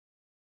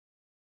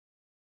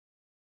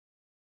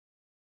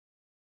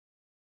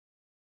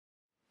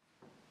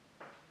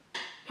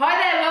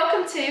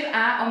to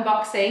our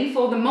unboxing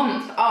for the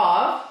month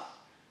of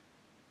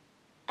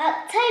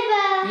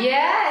October.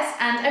 Yes,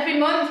 and every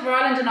month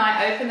Ryland and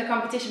I open the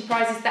competition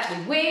prizes that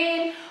we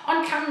win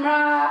on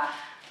camera.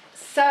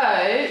 So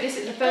this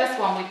is the first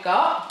one we've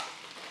got.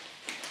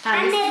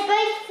 And they're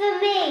both for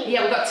me.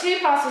 Yeah, we've got two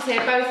parcels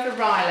here, both for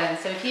Ryland.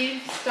 So if you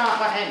start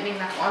by opening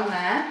that one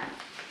there.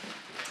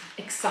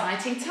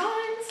 Exciting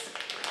times.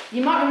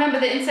 You might remember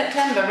that in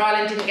September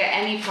Ryland didn't get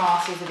any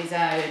parcels of his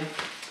own.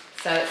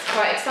 So it's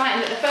quite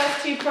exciting that the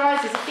first two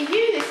prizes are for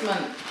you this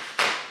month.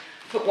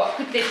 But what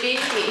could they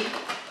be?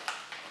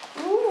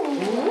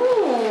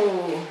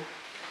 Ooh.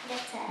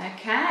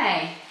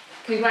 Okay.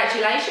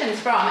 Congratulations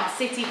from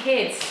City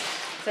Kids.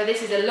 So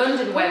this is a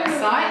London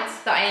website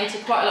that I enter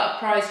quite a lot of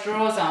prize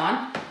draws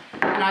on.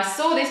 And I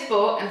saw this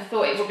book and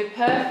thought it would be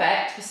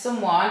perfect for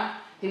someone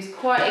who's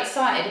quite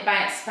excited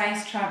about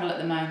space travel at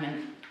the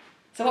moment.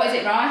 So what is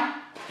it, Ryan?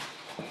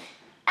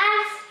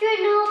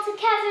 Astronaut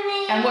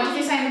Academy. And what does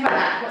it say in the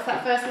back? What's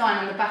that first line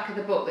on the back of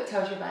the book that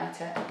tells you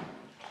about it?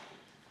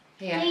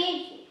 Here.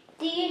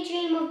 Do you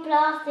dream of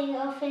blasting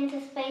off into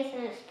space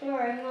and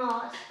exploring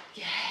Mars?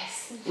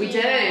 Yes, we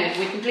do.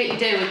 We completely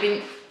do. We've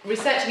been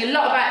researching a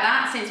lot about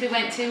that since we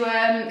went to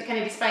the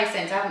Kennedy Space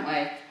Centre, haven't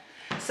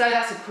we? So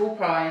that's a cool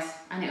prize,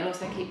 and it'll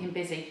also keep him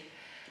busy.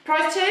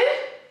 Prize 2?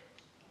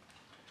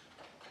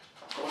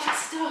 Got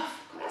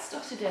that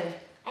stuff to do.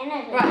 I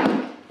know. Right,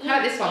 how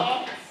about this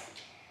one?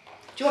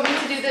 Do you want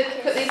me to do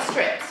cut these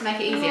strips to make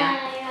it easier?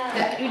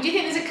 No. Do you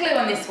think there's a clue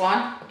on this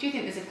one? Do you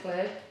think there's a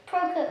clue?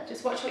 Probably.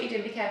 Just watch what you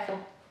do, be careful.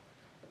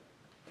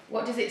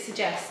 What does it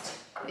suggest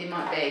it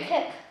might be?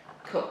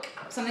 Cook.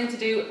 Something to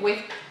do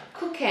with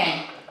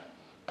cooking.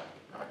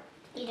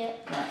 You do it.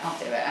 Right, I'll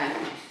do it.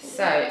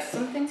 So, it's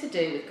something to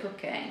do with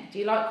cooking. Do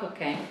you like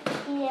cooking?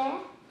 Yeah.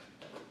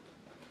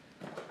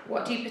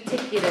 What do you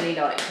particularly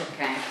like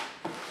cooking?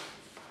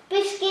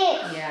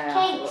 Biscuits. Yeah,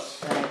 Cakes.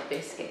 so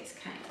biscuits,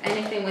 cake.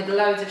 Anything with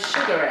loads of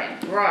sugar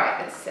in.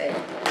 Right, let's see.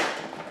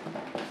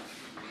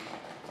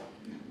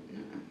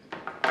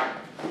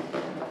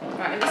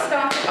 Right, let me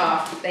start it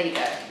off. There you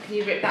go. Can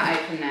you rip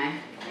that open now?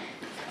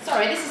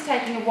 Sorry, this is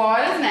taking a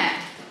while, isn't it?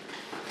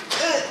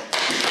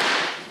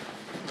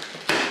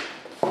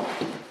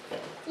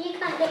 You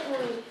can't look at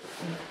me.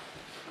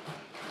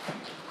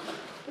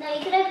 No,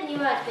 you can open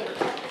your eyes, but you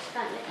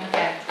can't look.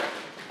 Okay.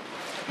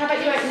 How about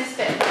you open this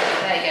bit?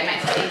 There you go,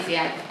 makes it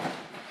easier.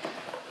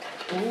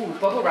 Ooh,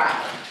 bubble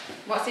wrap.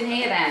 What's in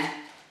here then?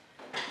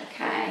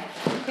 Okay.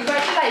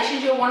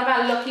 Congratulations, you're one of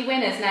our lucky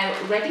winners now.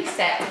 Ready,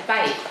 set,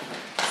 bake.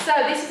 So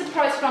this is a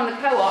prize from the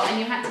Co-op, and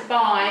you had to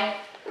buy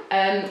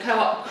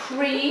Co-op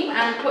cream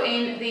and put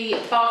in the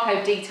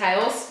barcode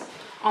details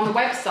on the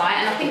website.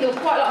 And I think there were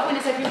quite a lot of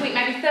winners every week,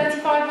 maybe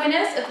 35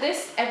 winners of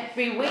this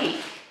every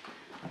week.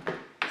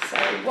 So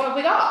what have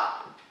we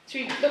got?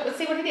 Should we look and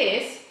see what it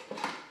is?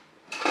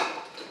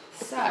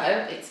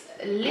 So it's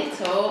a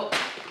little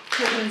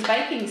children's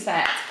baking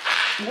set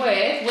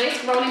with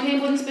whisk, rolling pin,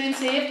 wooden spoon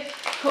sieve,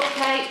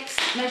 cupcakes,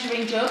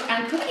 measuring jug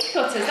and cookie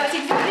cutters. That's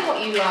exactly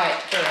what you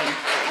like doing.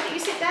 Why don't you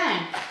sit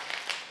down?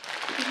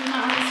 Because you're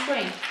not on the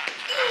screen.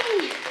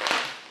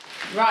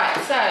 Right,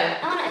 so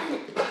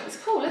it's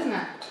cool, isn't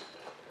it?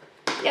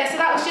 Yeah, so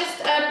that was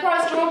just a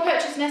prize draw,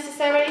 purchase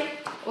necessary.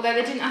 Although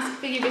they didn't ask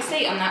for your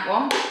receipt on that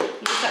one.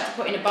 You just had to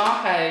put in a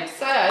barcode.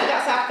 So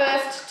that's our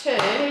first two.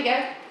 Here we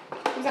go.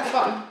 What's at the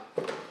bottom?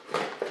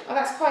 Oh,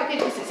 that's quite good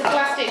because it's a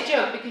plastic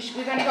jug, because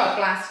we've only got a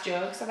glass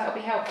jug, so that'll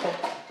be helpful.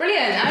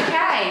 Brilliant,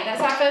 okay,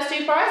 that's our first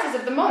two prizes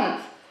of the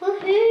month.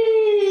 Woohoo!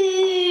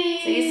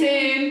 See you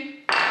soon.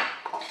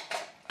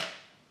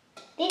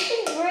 This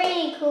is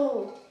really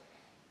cool.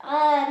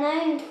 An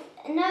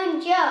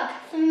own jug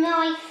for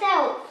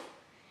myself.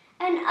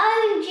 An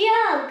own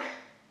jug.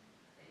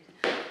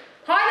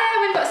 Hi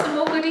there, we've got some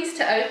more goodies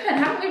to open,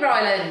 haven't we,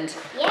 Ryland?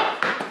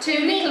 Yep. Two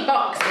little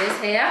boxes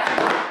here.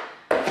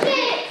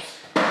 Chips.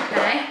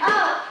 Okay.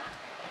 Oh.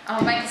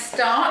 I'll make a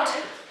start.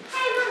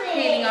 Hey,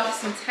 Mummy. Peeling off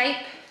some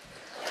tape.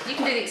 You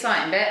can do the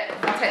exciting bit.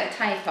 I'll take the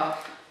tape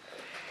off.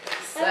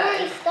 So, I've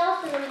already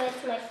started them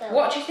with myself.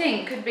 what do you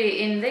think could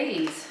be in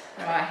these?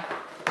 Right.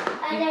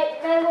 I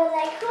don't know what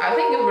they're called. I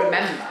think you'll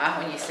remember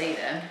when you see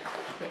them.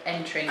 We're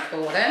entering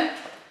for them.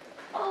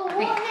 Oh, what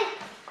are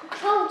they?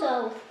 Control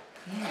dolls.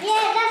 Yes.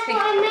 Yeah, that's what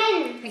I I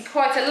meant. think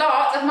quite a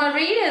lot of my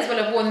readers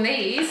will have won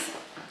these.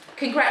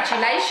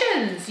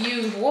 Congratulations,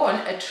 you've won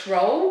a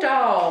troll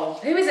doll.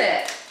 Who is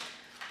it?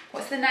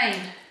 What's the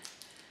name?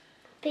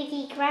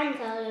 Piggy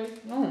Grandson.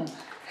 Oh,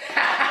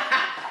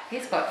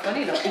 he's quite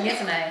funny looking,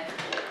 isn't he?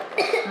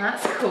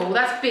 That's cool,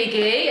 that's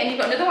Biggie. And you've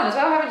got another one as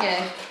well, haven't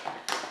you?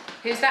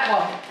 Who's that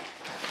one?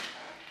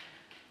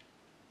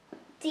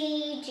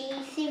 DJ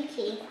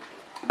Suki.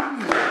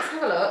 Let's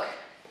have a look.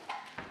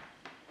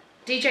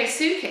 DJ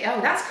Suki, oh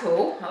that's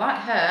cool, I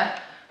like her.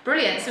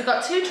 Brilliant, so we've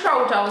got two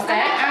troll dolls there,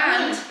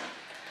 and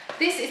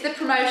this is the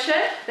promotion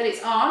that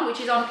it's on,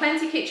 which is on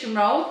Plenty Kitchen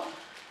Roll.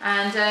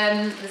 And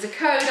there's a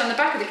code on the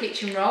back of the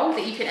kitchen roll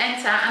that you can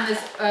enter, and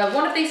there's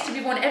one of these to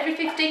be won every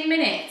 15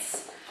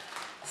 minutes.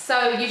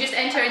 So you just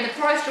enter in the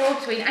prize draw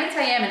between 8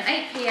 AM and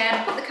 8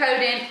 PM, put the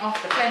code in off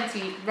the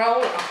Plenty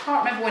roll. I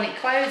can't remember when it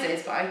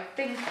closes, but I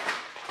think,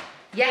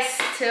 yes,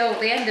 till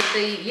the end of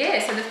the year.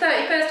 So the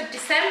 31st of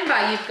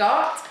December you've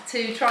got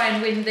to try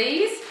and win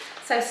these.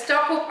 So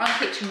stock up on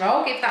Kitchen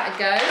Roll, give that a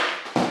go.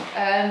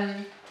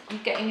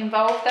 You're getting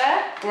involved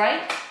there,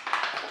 great.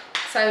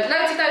 So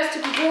loads of those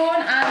to be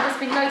drawn, and there's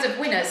been loads of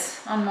winners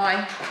on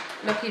my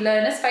Lucky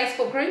Learners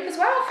Facebook group as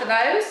well for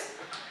those.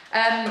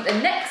 The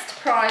next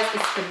prize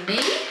is for me,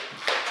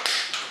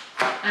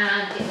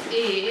 and it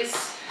is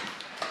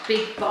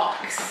big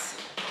box.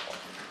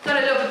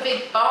 Gotta love a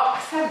big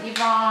box, haven't you,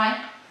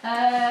 Vi?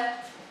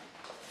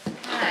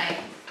 Okay.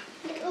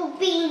 Little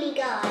beanie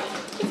guy.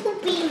 Little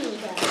beanie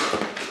guy.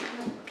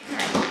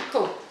 Okay,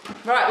 cool.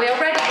 Right, we are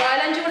ready,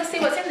 Ryland. Do you want to see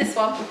what's in this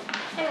one?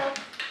 Hello.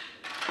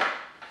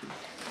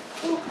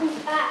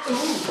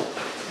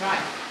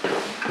 Right.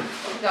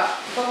 We've got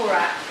bubble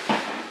wrap.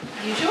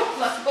 Usual,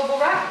 lots of bubble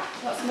wrap,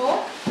 lots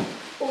more.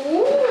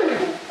 Ooh,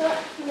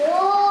 lots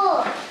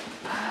more.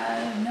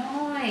 Oh,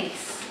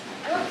 nice.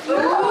 Lots more.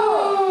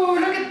 Ooh,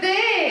 look at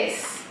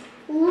this.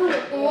 Ooh.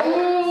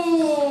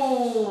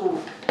 Ooh.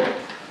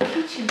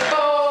 Kitchen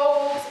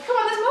bowls. Come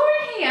on, there's more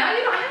in here.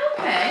 You're not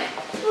helping.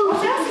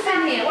 What else is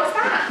in here? What's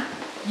that?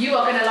 You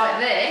are going to like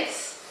this.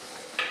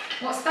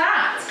 What's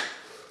that?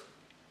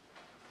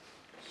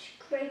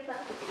 Scraper.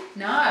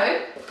 No.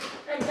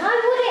 I know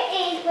what it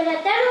is, but I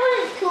don't know what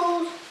it's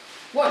called.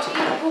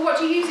 What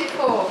do you use it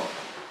for?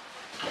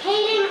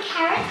 Peeling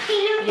carrots,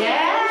 peeling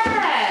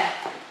Yeah.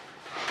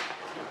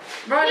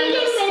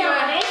 peeling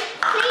bananas,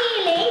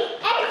 peeling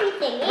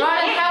everything.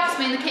 Ryan helps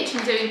me in the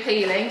kitchen doing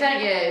peeling,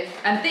 don't you?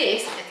 And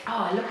this,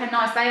 oh, look how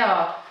nice they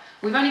are.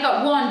 We've only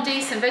got one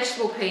decent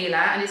vegetable peeler,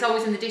 and it's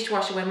always in the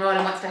dishwasher when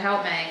Rylan wants to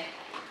help me.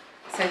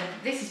 So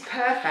this is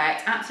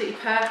perfect, absolutely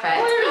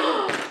perfect.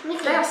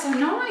 They are so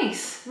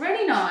nice,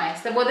 really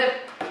nice. Well, they're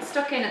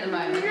stuck in at the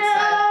moment. No.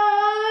 So.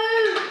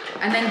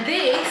 And then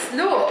this,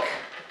 look,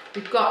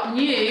 we've got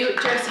new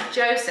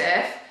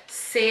Joseph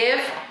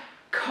sieve,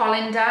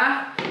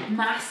 colander,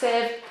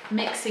 massive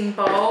mixing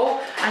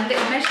bowl, and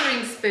little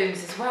measuring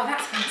spoons as well.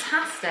 That's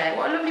fantastic.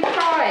 What a lovely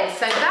prize.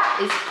 So that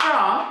is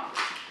from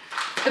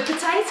the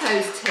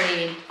Potatoes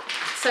team.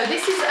 So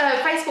this is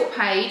a Facebook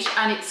page,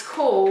 and it's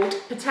called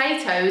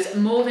Potatoes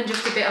More Than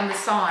Just a Bit on the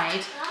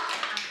Side.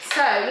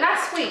 So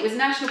last week was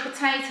National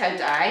Potato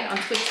Day on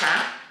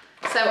Twitter.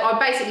 So I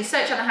basically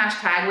searched on the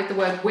hashtag with the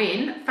word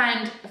win,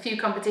 found a few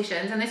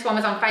competitions, and this one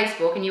was on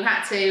Facebook, and you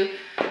had to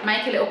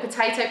make a little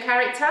potato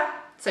character.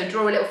 So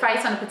draw a little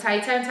face on a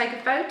potato and take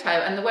a photo,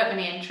 and there weren't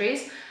many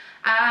entries.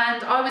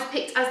 And I was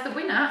picked as the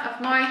winner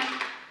of my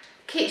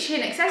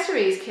kitchen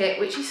accessories kit,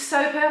 which is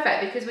so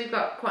perfect because we've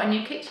got quite a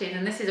new kitchen,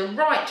 and this is a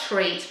right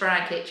treat for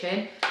our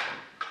kitchen.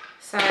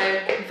 So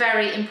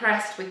very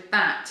impressed with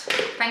that.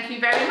 Thank you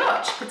very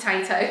much,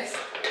 Potatoes.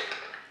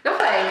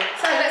 Lovely.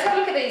 So let's have a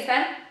look at these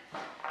then.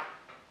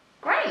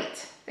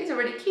 Great. These are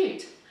really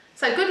cute.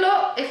 So good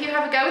luck if you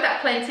have a go with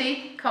that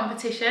Plenty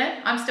competition.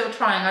 I'm still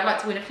trying. I'd like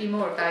to win a few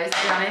more of those,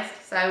 to be honest.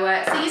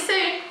 So see you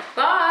soon.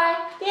 Bye.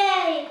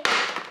 Yay.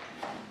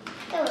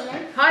 Go on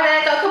then. Hi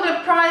there. Got a couple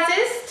of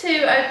prizes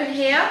to open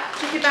here.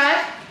 Tricky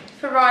bag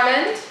for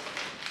Ryland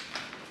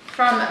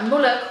from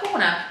Muller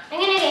Corner. I'm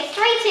going to get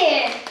straight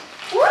in.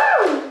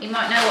 Woo! You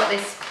might know what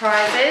this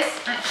prize is,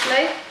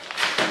 actually.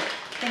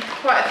 I think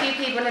quite a few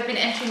people have been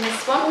entering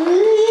this one.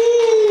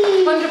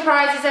 100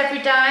 prizes every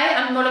day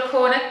on Muller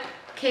Corner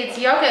Kids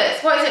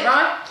Yogurts. What is it,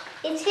 Ryan?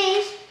 It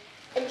is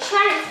a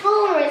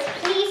Transformers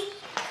police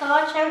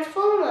car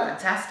transformer.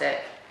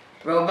 Fantastic.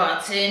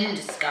 Robots in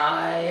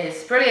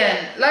disguise.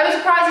 Brilliant. Loads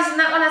of prizes in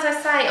that one, as I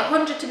say.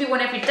 100 to be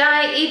won every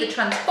day, either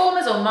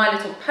Transformers or My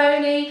Little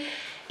Pony.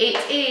 It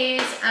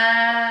is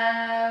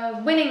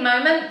winning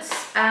moments,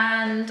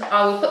 and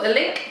I will put the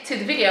link to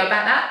the video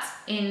about that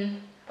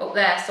in up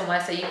there somewhere,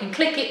 so you can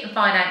click it and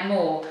find out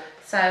more.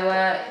 So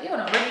you're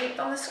not really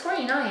on the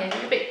screen, are you?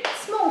 You're a bit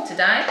small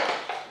today.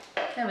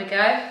 There we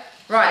go.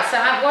 Right, so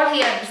while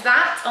he opens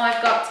that,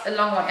 I've got a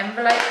long white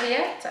envelope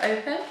here to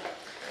open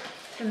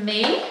for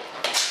me.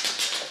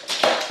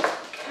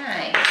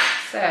 Okay,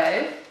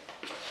 so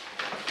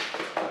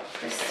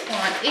this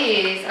one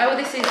is,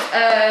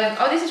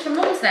 this is from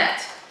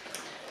Mumsnet.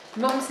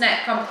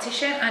 Mumsnet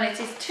competition, and it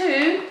is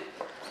two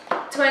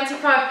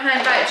 £25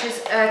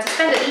 vouchers to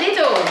spend at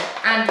Lidl,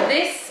 and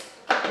this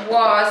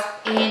was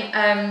in,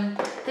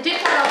 they did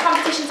have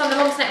competitions on the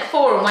Mumsnet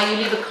forum where you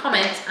leave a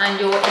comment and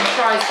you're in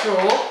prize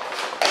draw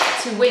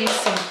to win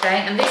something,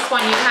 and this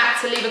one you had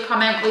to leave a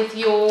comment with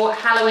your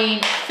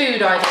Halloween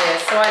food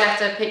ideas. So I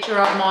left a picture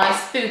of my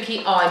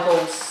spooky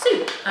eyeball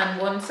soup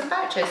and won some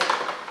vouchers.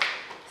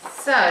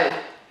 So,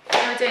 what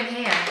are we doing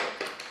here?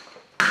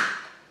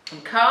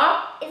 Some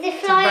car. It's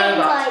a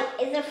flying kite.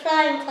 It's a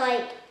flying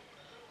kite.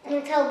 You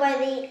can tell by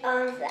the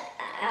arms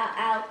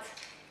out.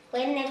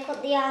 When they've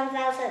got the arms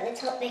out at the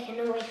top, they can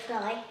always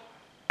fly.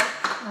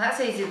 Well, that's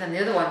easier than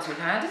the other ones we've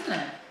had, isn't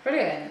it?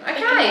 Brilliant.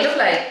 Okay,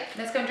 lovely.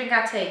 Let's go and drink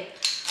our tea.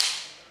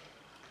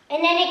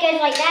 And then it goes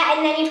like that,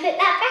 and then you put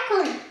that back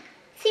on.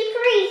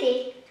 Super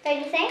easy. Don't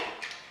you think?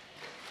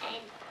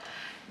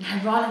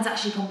 Now, Ryland's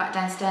actually gone back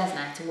downstairs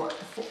now to watch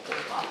the football,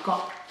 but I've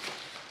got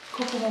a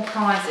couple more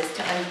prizes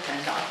to open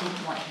that I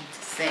didn't want him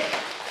to see.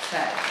 So,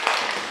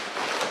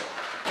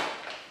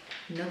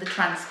 another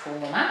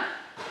transformer,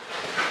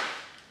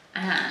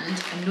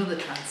 and another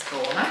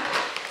transformer.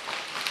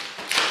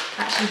 I've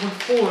actually won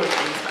 4 of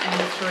these, but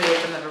only 3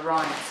 of them have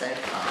arrived so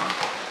far.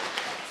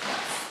 So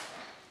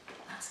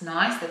that's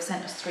nice. They've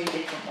sent us 3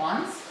 different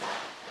ones.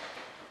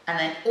 And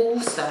then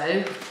also,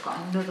 I've got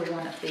another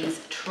one of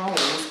these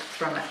trolls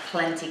from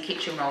Plenty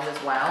Kitchen Roll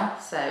as well.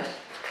 So,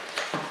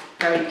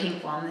 very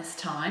pink one this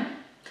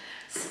time.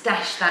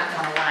 Stash that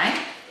one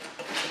away.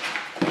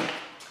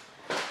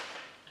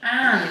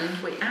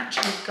 And we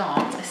actually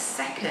got a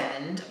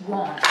second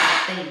one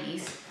of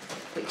these,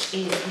 which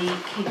is the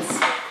kids'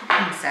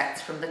 cooking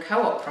sets from the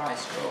Co-op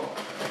prize draw.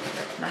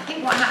 And I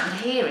think what happened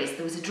here is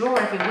there was a draw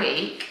every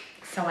week,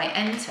 so I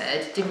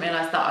entered, didn't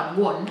realise that I'd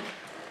won,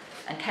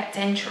 and kept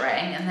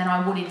entering, and then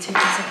I won in 2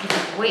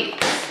 consecutive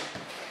weeks.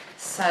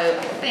 So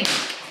I think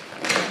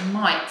I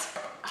might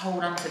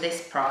hold on to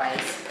this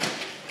prize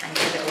and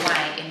give it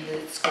away in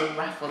the school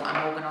raffle that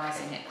I'm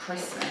organising at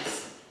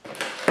Christmas.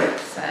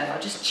 So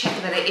I'll just check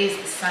that it is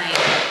the same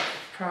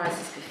prize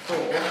as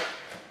before.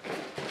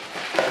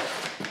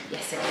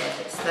 Yes, it is.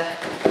 It's the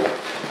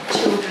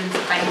children's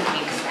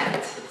baking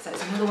set. So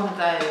it's another one of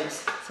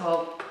those. So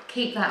I'll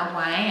keep that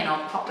away and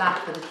I'll pop that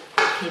for the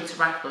kids'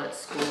 raffle at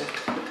school.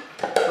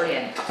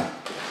 Brilliant.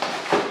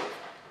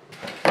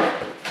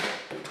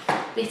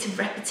 Bit of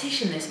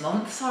repetition this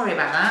month. Sorry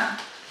about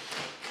that.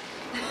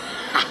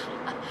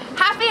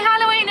 Happy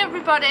Halloween,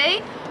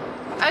 everybody.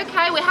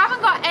 Okay, we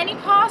haven't got any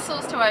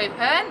parcels to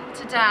open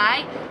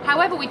today.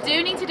 However, we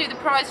do need to do the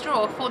prize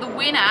draw for the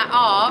winner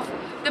of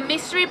the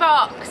mystery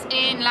box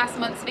in last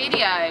month's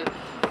video.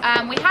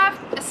 We have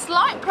a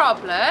slight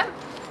problem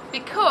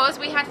because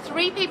we had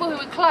 3 people who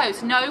were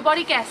close.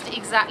 Nobody guessed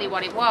exactly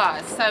what it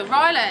was. So,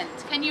 Ryland,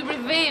 can you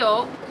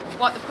reveal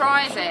what the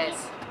prize is?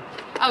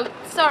 Oh,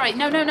 sorry,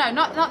 no,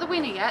 not the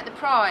winner yet, the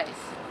prize.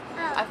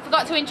 Oh. I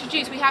forgot to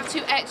introduce, we have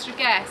 2 extra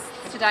guests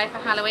today for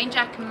Halloween,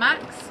 Jack and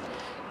Max.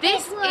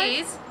 This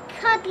is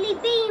Cuddly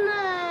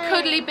Beemo.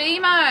 Cuddly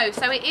Beemo.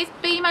 So it is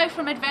Beemo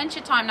from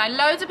Adventure Time. Now,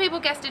 loads of people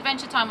guessed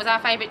Adventure Time was our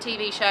favourite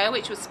TV show,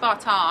 which was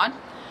spot on.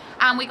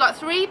 And we got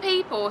 3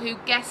 people who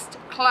guessed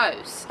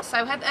close.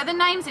 So are the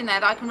names in there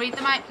that I can read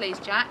them out, please,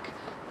 Jack?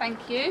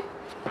 Thank you.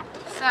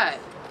 So,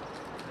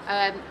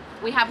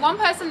 we have 1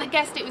 person that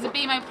guessed it was a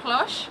Beemo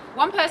plush,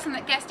 1 person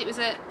that guessed it was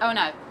a,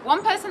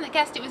 one person that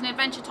guessed it was an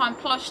Adventure Time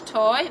plush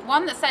toy,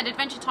 1 that said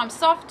Adventure Time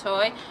soft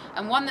toy,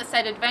 and 1 that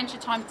said Adventure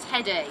Time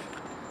teddy.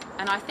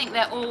 And I think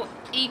they're all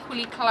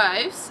equally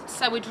close.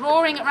 So we're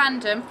drawing at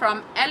random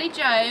from Ellie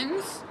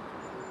Jones,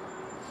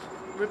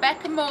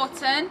 Rebecca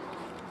Morton,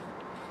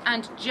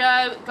 and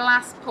Joe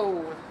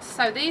Glasspool.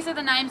 So these are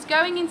the names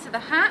going into the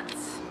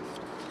hats.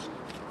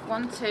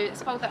 1, 2,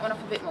 let's fold that one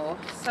up a bit more.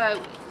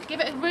 So give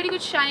it a really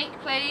good shake,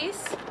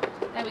 please.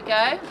 There we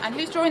go. And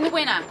who's drawing the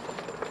winner?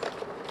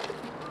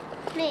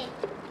 Me.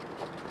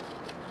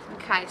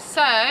 Okay,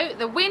 so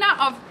the winner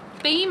of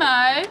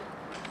Beemo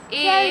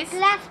is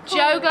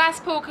Joe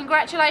Glasspool.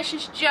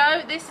 Congratulations,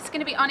 Joe. This is going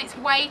to be on its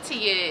way to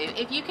you.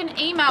 If you can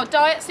email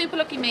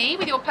 @superluckymee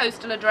with your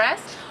postal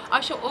address, I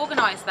shall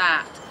organise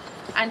that.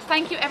 And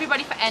thank you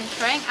everybody for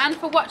entering and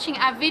for watching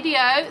our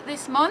video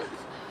this month.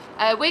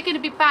 We're going to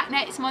be back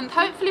next month,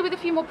 hopefully with a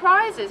few more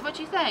prizes. What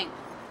do you think?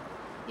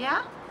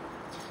 Yeah?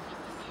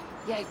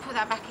 Yeah, put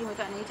that back in, we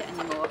don't need it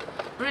anymore.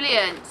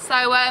 Brilliant.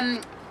 So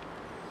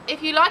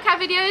if you like our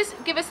videos,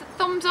 give us a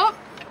thumbs up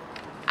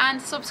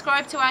and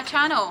subscribe to our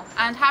channel.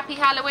 And happy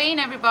Halloween,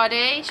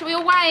 everybody. Shall we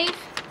all wave?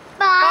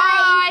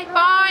 Bye. Bye.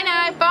 Bye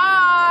now.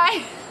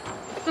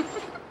 Bye.